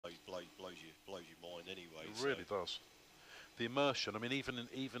really does. The immersion, I mean,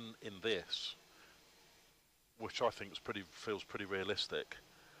 even in this, which I think feels pretty realistic,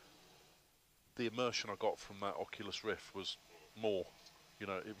 the immersion I got from that Oculus Rift was more. You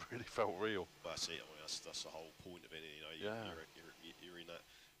know, it really felt real. Well, that's it. I mean, that's the whole point of it. You know, you're in that.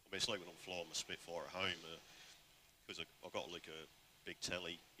 I mean, it's like when I'm flying my Spitfire at home, because I've got like a big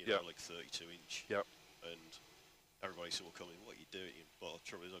telly, you know, like 32-inch. Yep. And everybody sort of coming, what are you doing? But the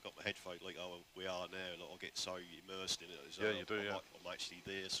trouble is, I've got my headphones, like, oh, we are now. Like, I get so immersed in it. You do, I'm actually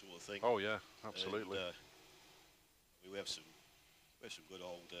there, sort of thing. Oh yeah, absolutely. And, I mean, we have some good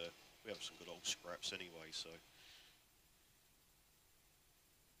old scraps anyway. So.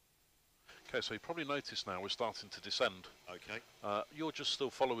 Okay, so you probably noticed now we're starting to descend. Okay. You're just still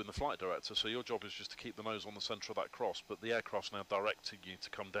following the flight director, so your job is just to keep the nose on the centre of that cross, but the aircraft's now directing you to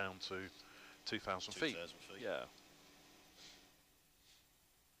come down to 2,000 feet. 2,000 feet. Yeah.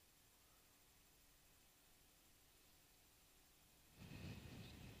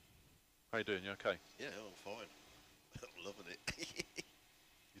 How you doing? You okay? Yeah, I'm fine. I'm loving it.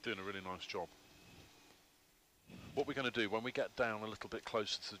 You're doing a really nice job. What we're going to do, when we get down a little bit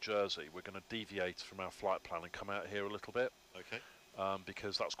closer to Jersey, we're going to deviate from our flight plan and come out here a little bit. Okay.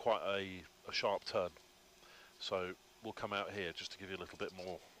 Because that's quite a sharp turn. So we'll come out here just to give you a little bit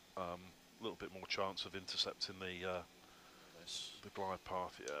more chance of intercepting the glide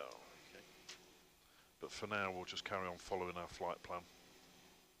path. Yeah. Okay. But for now, we'll just carry on following our flight plan.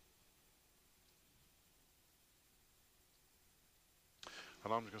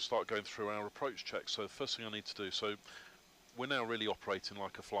 And I'm going to start going through our approach checks. So the first thing I need to do, so we're now really operating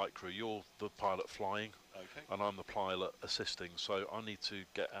like a flight crew. You're the pilot flying, okay, and I'm the pilot assisting. So I need to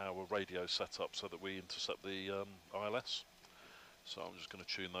get our radio set up so that we intercept the ILS. So I'm just going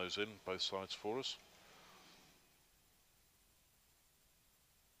to tune those in, both sides for us.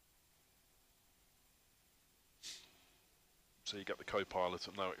 So you get the co-pilot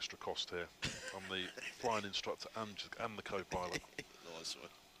at no extra cost here. I'm the flying instructor and the co-pilot. Nice one.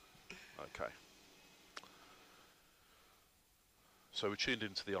 Okay. So we're tuned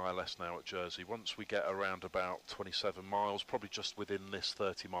into the ILS now at Jersey. Once we get around about 27 miles, probably just within this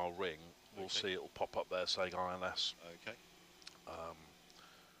 30-mile ring, we'll see it will pop up there saying ILS. Okay.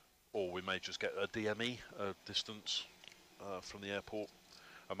 Or we may just get a DME, a distance from the airport,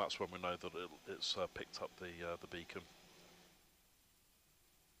 and that's when we know that it's picked up the beacon.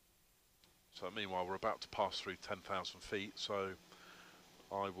 So meanwhile, we're about to pass through 10,000 feet, so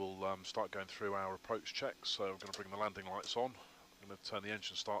I will start going through our approach checks. So I'm going to bring the landing lights on. I'm going to turn the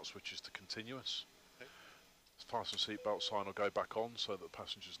engine start switches to continuous. Okay. Fasten seatbelt sign will go back on so that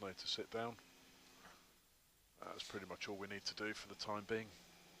passengers know to sit down. That's pretty much all we need to do for the time being.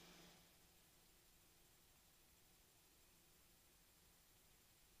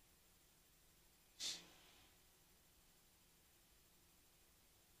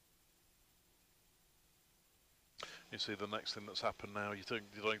 You see the next thing that's happened now, you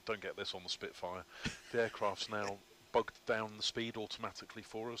don't get this on the Spitfire. The aircraft's now bugged down the speed automatically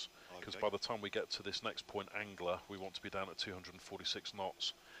for us, because by the time we get to this next point, Angler, we want to be down at 246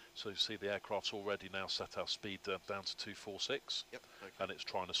 knots. So you see the aircraft's already now set our speed down to 246, Yep. Okay. and it's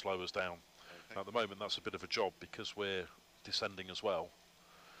trying to slow us down. Okay. Now, at the moment, that's a bit of a job because we're descending as well.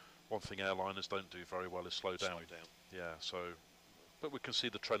 One thing airliners don't do very well is slow down. Yeah, so, but we can see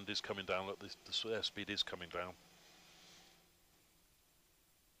the trend is coming down, look, the airspeed is coming down.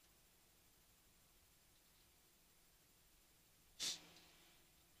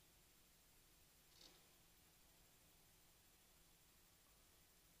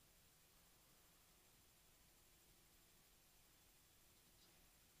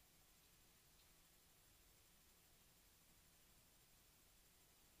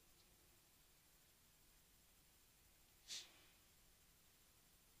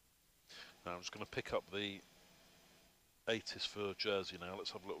 Now I'm just going to pick up the ATIS for Jersey now.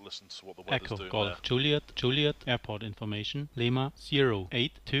 Let's have a little listen to what the weather's doing Golf there. Juliet Airport information Lima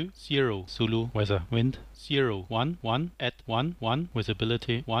 0820 Zulu weather wind 011 at 11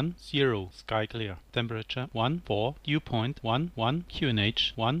 visibility 10 sky clear temperature 14 dew point 11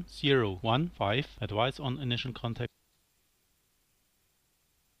 QNH 1015 advice on initial contact.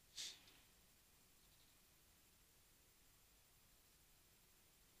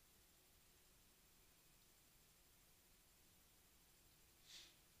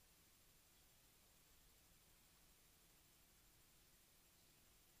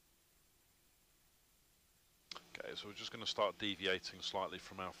 Okay, so we're just going to start deviating slightly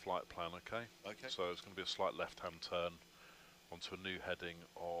from our flight plan, okay? Okay. So it's going to be a slight left-hand turn onto a new heading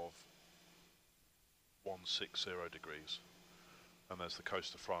of 160 degrees. And there's the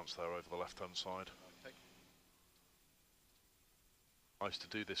coast of France there over the left-hand side. Okay. I used to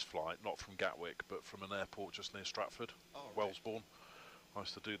do this flight, not from Gatwick, but from an airport just near Stratford, Wellesbourne. I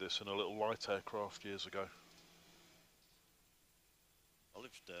used to do this in a little light aircraft years ago. I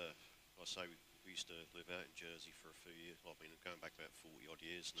lived, I say, we used to live out in Jersey for a few years. I've been going back about 40 odd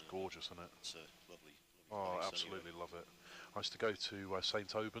years now. It's gorgeous, isn't it? It's a lovely Oh, place, absolutely anyway. love it. I used to go to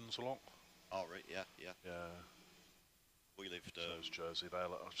St Albans a lot. Oh, right, yeah. Yeah. We lived... So it's Jersey there,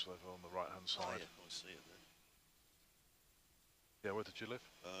 actually, on the right-hand side. Oh, yeah, I see it there. Yeah, where did you live?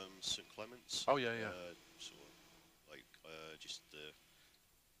 St Clements. Oh, yeah. Sort of like just the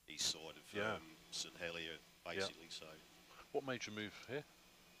east side of St Helier, basically. So. What made you move here?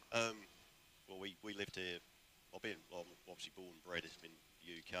 Well, we lived here. I'm obviously born and bred in the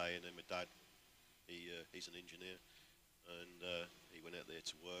UK, and then my dad, he's an engineer, and he went out there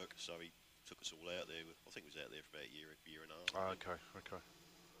to work. So he took us all out there. I think we was out there for about a year and a half. Ah, okay.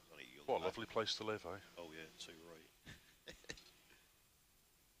 What a lovely place to live, eh? Oh yeah, too right.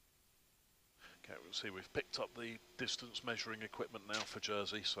 Okay, we'll see. We've picked up the distance measuring equipment now for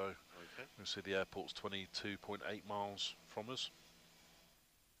Jersey, so we'll see the airport's 22.8 miles from us.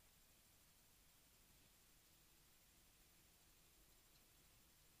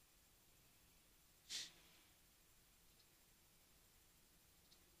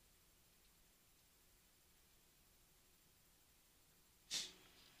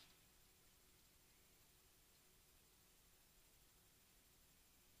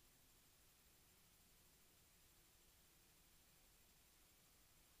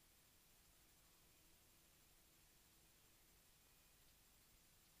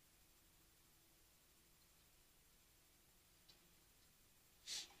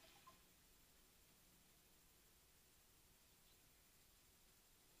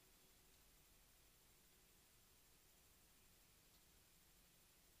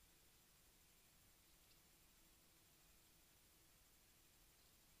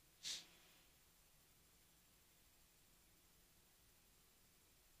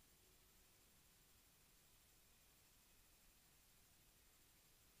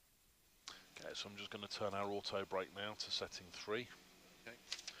 Okay, so I'm just going to turn our auto brake now to setting 3. Okay.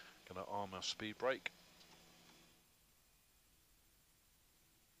 Going to arm our speed brake.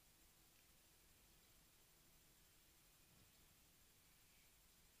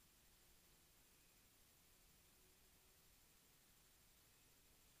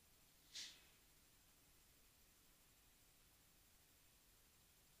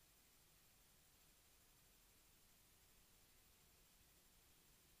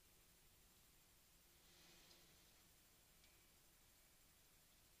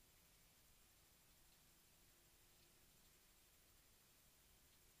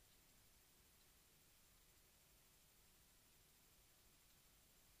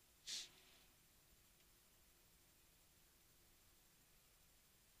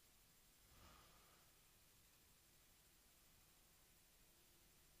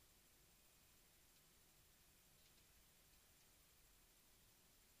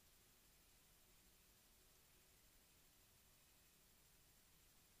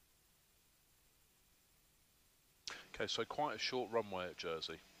 Okay, so quite a short runway at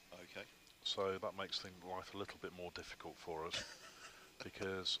Jersey. Okay. So that makes life a little bit more difficult for us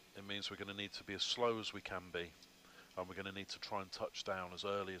because it means we're going to need to be as slow as we can be, and we're going to need to try and touch down as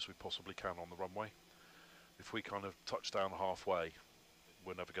early as we possibly can on the runway. If we kind of touch down halfway,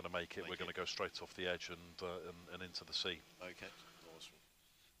 we're never going to make it. We're going to go straight off the edge and into the sea. Okay, nice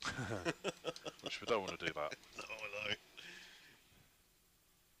one. Which we don't want to do that. No, I know.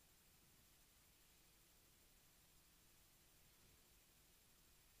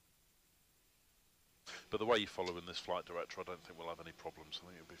 But the way you follow in this flight director, I don't think we'll have any problems. I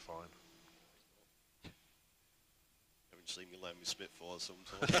think it'll be fine. Haven't seen me land with Spitfire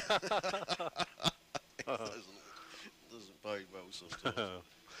sometimes. It doesn't bode well sometimes.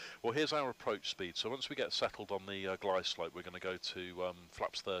 Well, here's our approach speed. So once we get settled on the glide slope, we're going to go to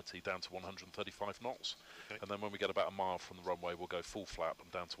flaps 30 down to 135 knots. Okay. And then when we get about a mile from the runway, we'll go full flap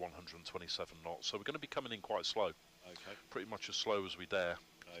and down to 127 knots. So we're going to be coming in quite slow. Okay. Pretty much as slow as we dare.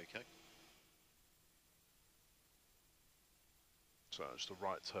 Okay. So it's the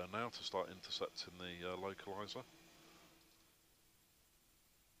right turn now to start intercepting the localizer.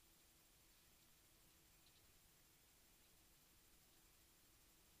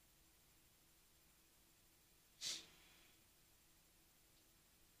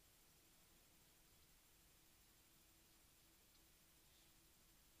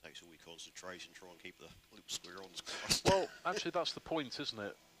 Takes all your concentration, try and keep the little squirrels crossed. Well, actually that's the point, isn't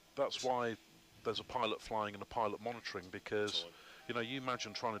it? That's why there's a pilot flying and a pilot monitoring, because you know, you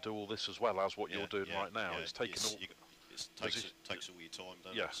imagine trying to do all this as well as what you're doing right now. It's taking all... it takes all your time,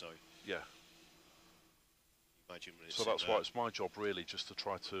 doesn't yeah, it? So yeah. imagine when it's So that's why it's my job really, just to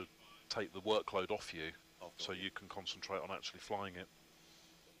try to take the workload off you, so you can concentrate on actually flying it.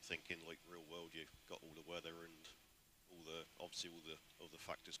 Thinking like real world, you've got all the weather and obviously all the other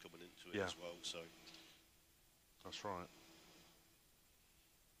factors coming into it as well. So that's right.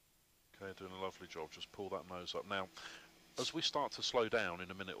 Okay, doing a lovely job. Just pull that nose up now. As we start to slow down in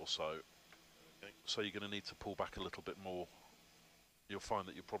a minute or so, so you're going to need to pull back a little bit more. You'll find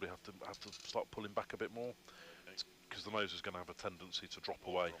that you probably have to start pulling back a bit more, because the nose is going to have a tendency to drop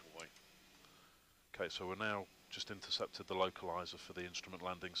away. Okay, so we're now just intercepted the localizer for the instrument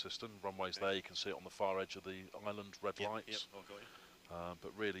landing system. Runway's there, you can see it on the far edge of the island, red lights.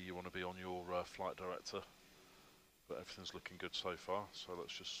 But really you want to be on your flight director. But everything's looking good so far, so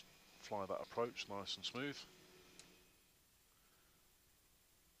let's just fly that approach nice and smooth.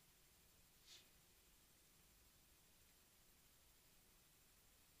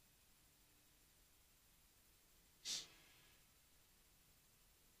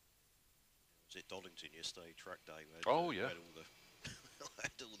 Was it Donington yesterday, track day? We had, oh yeah. We had all the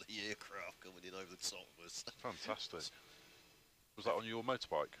had all the aircraft coming in over the top of us. Fantastic. Was that on your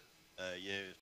motorbike? Yeah,